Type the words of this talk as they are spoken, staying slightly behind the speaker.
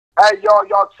Hey,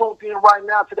 y'all tuned in right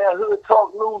now to that Hood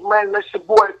Talk News, man. That's your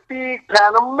boy Fig,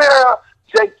 Panamera,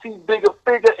 JT Bigger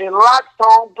Figure, and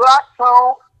Lockstone,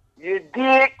 Blackstone. You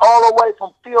dig? All the way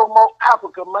from Fillmore,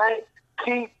 Africa, man.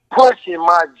 Keep pushing,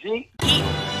 my G.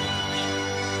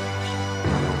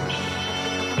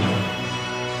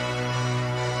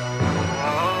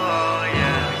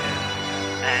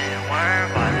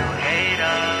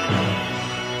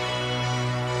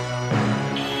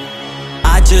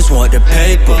 I just want the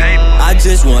paper, I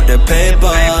just want the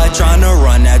paper. Tryna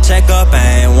run that check up,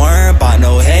 I ain't worried about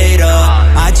no hater.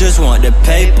 I just want the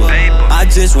paper, I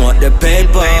just want the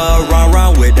paper.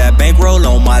 Run with that bankroll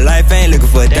on my life, ain't looking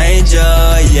for danger.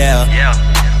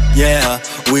 Yeah,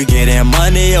 we getting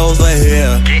money over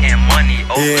here.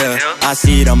 I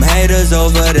see them haters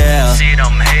over there.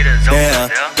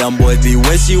 Them boys be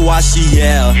wishy-washy,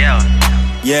 yeah.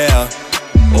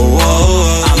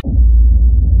 Oh.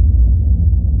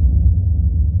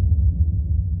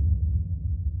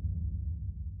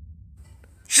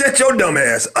 Shut your dumb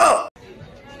ass up!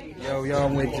 Yo,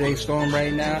 I'm with Jay Storm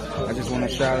right now. I just want to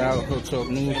shout out Hood Talk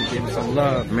News and give him some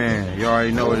love. Man, you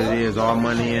already know what it is. All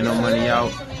money in, no money out.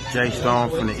 Jay Storm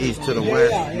from the east to the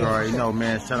west. You already know,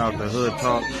 man. Shout out to Hood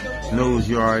Talk News.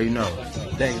 You already know.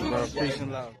 Thanks, bro. Peace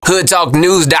and love.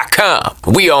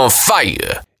 HoodTalkNews.com. We on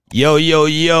fire.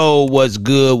 Yo, what's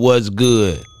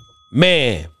good?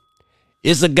 Man,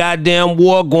 it's a goddamn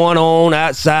war going on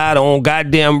outside on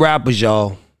goddamn rappers,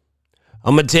 y'all.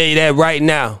 I'm gonna tell you that right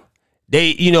now.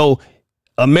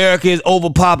 America is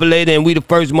overpopulated and we the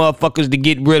first motherfuckers to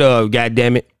get rid of,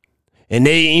 goddammit. And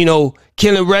they,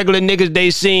 killing regular niggas they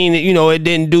seen, it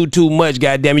didn't do too much,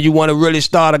 goddammit. You wanna really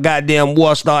start a goddamn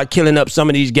war, start killing up some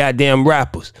of these goddamn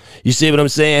rappers. You see what I'm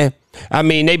saying? I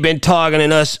mean, they've been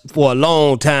targeting us for a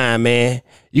long time, man.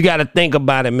 You gotta think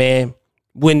about it, man.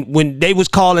 When they was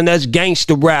calling us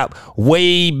gangster rap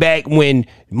way back when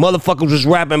motherfuckers was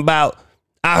rapping about,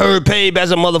 I heard Pabe as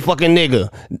a motherfucking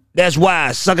nigga. That's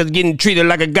why suckers getting treated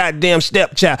like a goddamn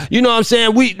stepchild. You know what I'm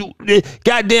saying?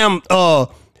 Goddamn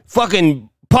fucking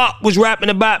Pop was rapping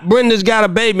about Brenda's got a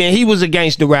baby and he was a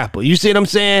gangster rapper. You see what I'm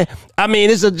saying? I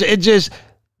mean,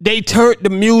 they turned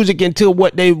the music into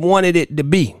what they wanted it to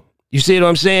be. You see what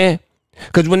I'm saying?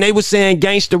 Because when they were saying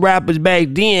gangster rappers back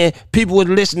then, people was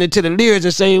listening to the lyrics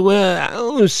and say, well, I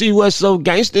don't see what's so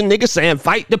gangster. Niggas saying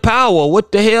fight the power.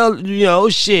 What the hell?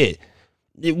 Shit.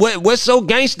 What's so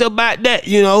gangster about that,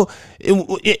 and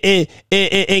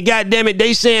goddamn it,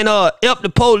 they saying help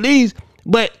the police.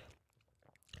 But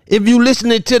if you listen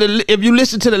to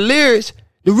the lyrics,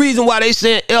 the reason why they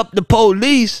saying help the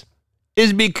police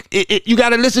is because you got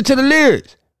to listen to the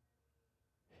lyrics.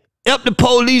 Help the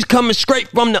police coming straight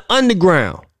from the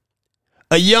underground.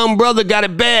 A young brother got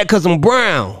it bad because I'm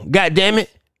brown. Goddamn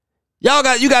it, you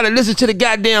got to listen to the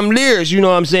goddamn lyrics. You know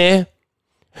what I'm saying?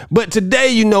 But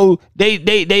today, they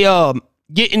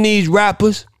getting these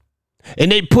rappers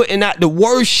and they putting out the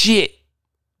worst shit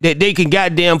that they can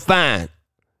goddamn find.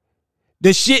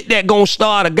 The shit that gonna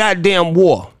start a goddamn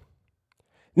war.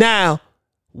 Now,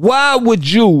 why would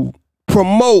you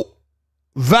promote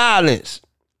violence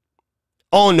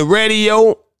on the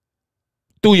radio,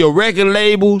 through your record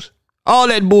labels, all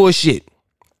that bullshit?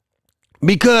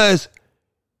 Because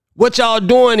what y'all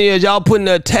doing is y'all putting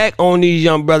an attack on these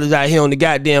young brothers out here on the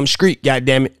goddamn street,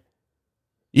 goddammit.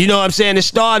 You know what I'm saying? It's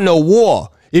starting a war.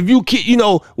 If you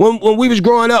when we was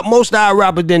growing up, most of our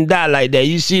rappers didn't die like that.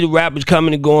 You see the rappers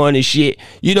coming and going and shit.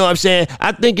 You know what I'm saying?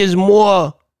 I think it's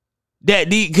more that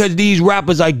because these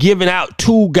rappers are giving out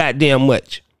too goddamn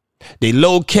much. They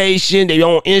location, they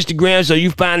on Instagram, so you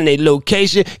finding their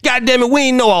location. Goddamn it, we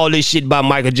ain't know all this shit about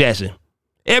Michael Jackson.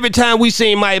 Every time we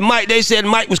seen Mike, they said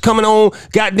Mike was coming on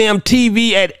goddamn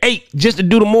TV at 8 just to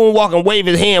do the moonwalk and wave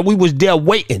his hand. We was there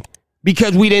waiting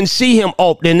because we didn't see him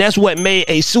often. That's what made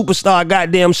a superstar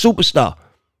goddamn superstar.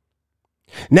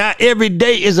 Now every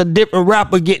day is a different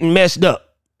rapper getting messed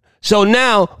up. So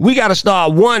now we got to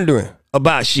start wondering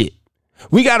about shit.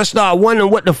 We got to start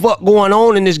wondering what the fuck going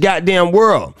on in this goddamn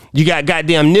world. You got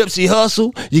goddamn Nipsey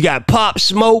Hussle. You got Pop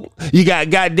Smoke. You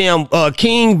got goddamn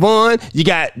King Von. You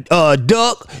got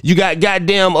Duck. You got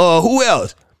goddamn who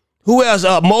else?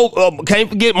 Can't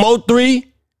forget Moe3.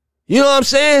 You know what I'm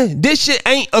saying? This shit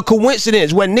ain't a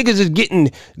coincidence when niggas is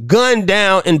getting gunned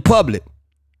down in public.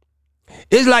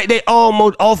 It's like they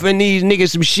almost offering these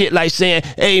niggas some shit like saying,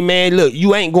 hey man, look,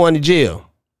 you ain't going to jail.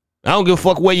 I don't give a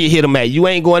fuck where you hit them at. You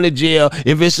ain't going to jail.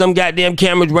 If it's some goddamn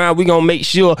cameras around, we gonna make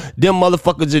sure them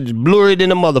motherfuckers is blurry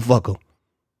than a motherfucker.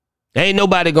 Ain't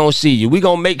nobody gonna see you. We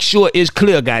gonna make sure it's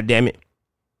clear, goddammit.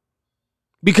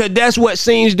 Because that's what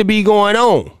seems to be going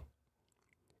on.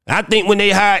 I think when they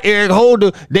hired Eric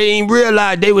Holder, they ain't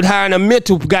realized they was hiring a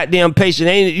mental goddamn patient.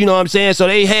 Ain't, you know what I'm saying? So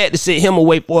they had to sit him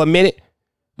away for a minute.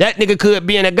 That nigga could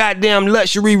be in a goddamn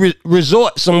luxury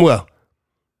resort somewhere.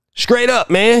 Straight up,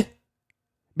 man.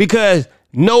 Because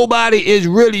nobody is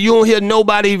really, you don't hear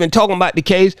nobody even talking about the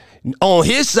case. On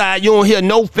his side, you don't hear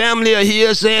no family or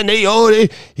here saying they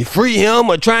free him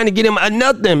or trying to get him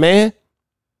nothing, man.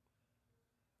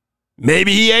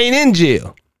 Maybe he ain't in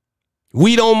jail.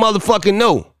 We don't motherfucking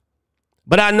know.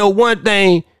 But I know one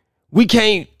thing, we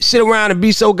can't sit around and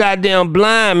be so goddamn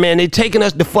blind, man. They taking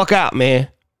us the fuck out, man.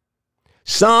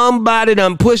 Somebody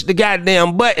done pushed the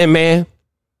goddamn button, man.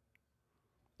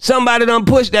 Somebody done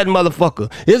pushed that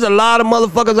motherfucker. There's a lot of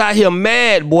motherfuckers out here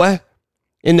mad, boy.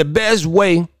 And the best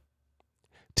way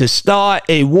to start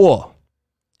a war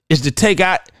is to take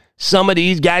out some of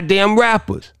these goddamn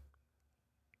rappers.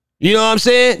 You know what I'm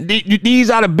saying? These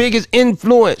are the biggest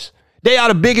influence. They are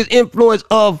the biggest influence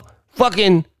of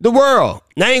fucking the world.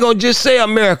 Now, I ain't gonna just say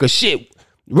America. Shit.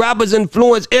 Rappers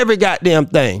influence every goddamn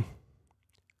thing.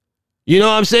 You know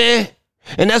what I'm saying?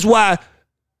 And that's why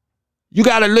you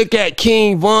got to look at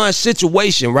King Von's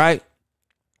situation, right?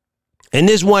 And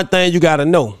this one thing you got to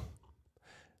know.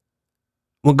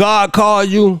 When God called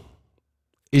you,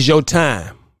 it's your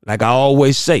time, like I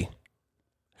always say.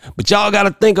 But y'all got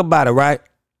to think about it, right?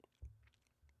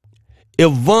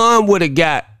 If Von would have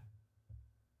got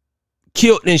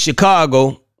killed in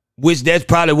Chicago, which that's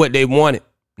probably what they wanted.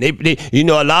 They you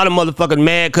know, a lot of motherfuckers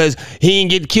mad because he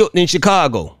didn't get killed in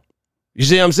Chicago. You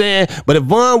see what I'm saying? But if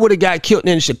Von would have got killed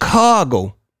in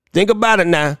Chicago, think about it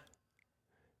now.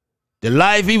 The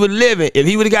life he was living, if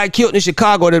he would have got killed in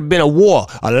Chicago, there'd have been a war.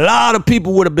 A lot of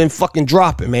people would have been fucking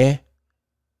dropping, man.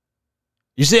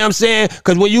 You see what I'm saying?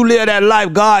 Because when you live that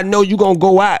life, God know you going to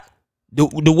go out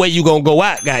the way you going to go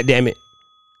out, goddammit.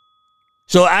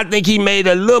 So I think he made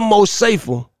it a little more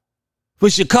safer for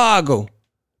Chicago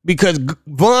because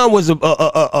Von was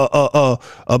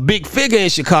a big figure in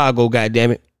Chicago,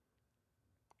 goddammit.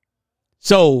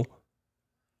 So,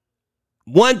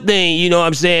 one thing, you know what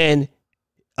I'm saying,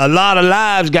 a lot of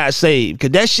lives got saved. Because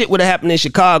that shit would have happened in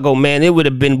Chicago, man. It would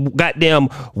have been goddamn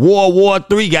World War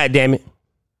III, goddammit.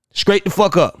 Straight the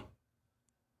fuck up.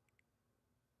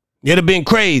 It'd have been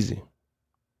crazy.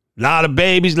 A lot of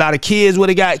babies, a lot of kids would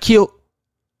have got killed.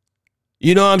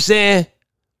 You know what I'm saying?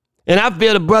 And I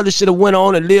feel the brother should have went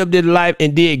on and lived his life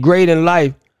and did great in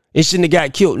life and shouldn't have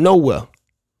got killed nowhere.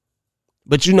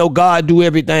 But you know God do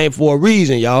everything for a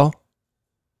reason, y'all.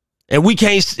 And we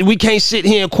can't sit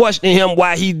here and question him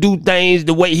why he do things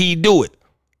the way he do it.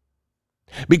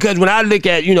 Because when I look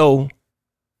at, you know,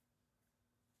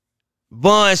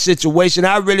 Von's situation,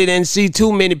 I really didn't see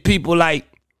too many people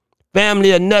like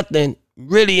family or nothing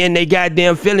really in their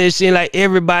goddamn feelings. It seemed like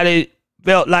everybody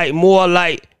felt like more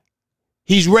like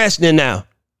he's resting now.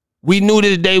 We knew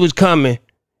this day was coming.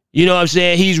 You know what I'm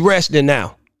saying? He's resting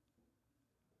now.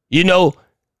 You know,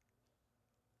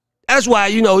 that's why,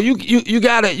 you know, you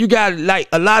gotta like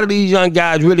a lot of these young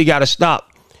guys really gotta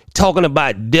stop talking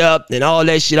about death and all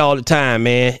that shit all the time,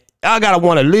 man. Y'all gotta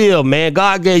want to live, man.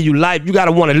 God gave you life. You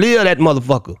gotta want to live that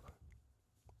motherfucker.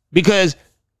 Because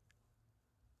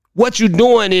what you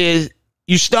doing is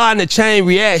you starting a chain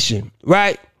reaction,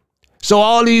 right? So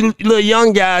all these little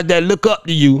young guys that look up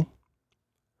to you,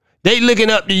 they looking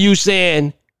up to you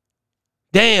saying,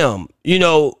 damn, you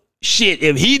know, shit,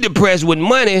 if he depressed with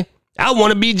money, I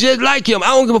want to be just like him. I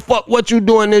don't give a fuck what you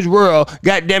do in this world.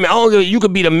 God damn it. I don't give you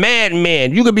could be the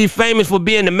madman. You could be famous for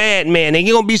being the madman. And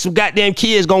you're going to be some goddamn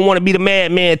kids going to want to be the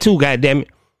madman too, God damn it.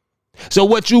 So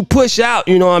what you push out,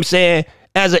 you know what I'm saying,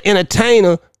 as an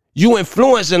entertainer, you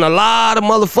influencing a lot of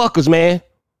motherfuckers, man.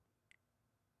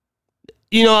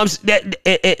 You know what I'm saying?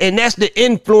 And that's the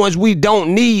influence we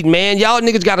don't need, man. Y'all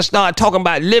niggas got to start talking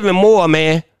about living more,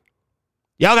 man.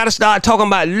 Y'all got to start talking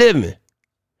about living.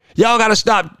 Y'all got to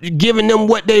stop giving them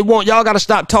what they want. Y'all got to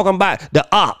stop talking about the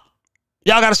op.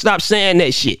 Y'all got to stop saying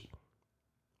that shit.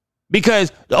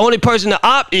 Because the only person the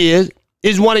op is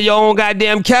one of your own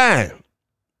goddamn kind.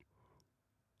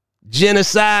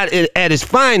 Genocide at its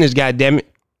finest, goddammit.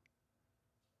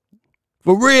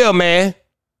 For real, man.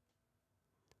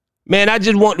 Man, I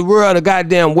just want the world to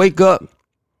goddamn wake up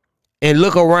and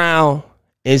look around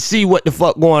and see what the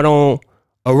fuck going on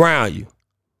around you.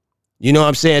 You know what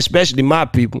I'm saying? Especially my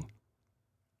people.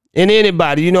 And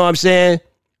anybody, you know what I'm saying?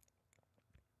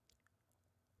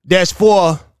 That's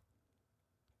for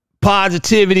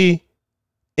positivity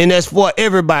and that's for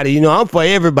everybody. You know, I'm for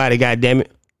everybody, goddammit.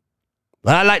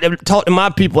 But I like to talk to my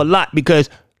people a lot because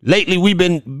lately we've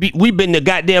been the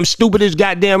goddamn stupidest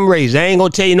goddamn race. I ain't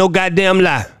gonna tell you no goddamn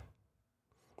lie.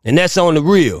 And that's on the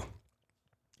real.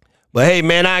 But hey,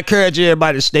 man, I encourage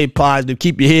everybody to stay positive.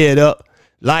 Keep your head up.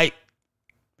 Like,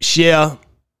 share,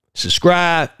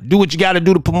 subscribe. Do what you got to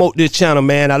do to promote this channel,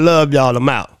 man. I love y'all. I'm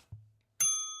out.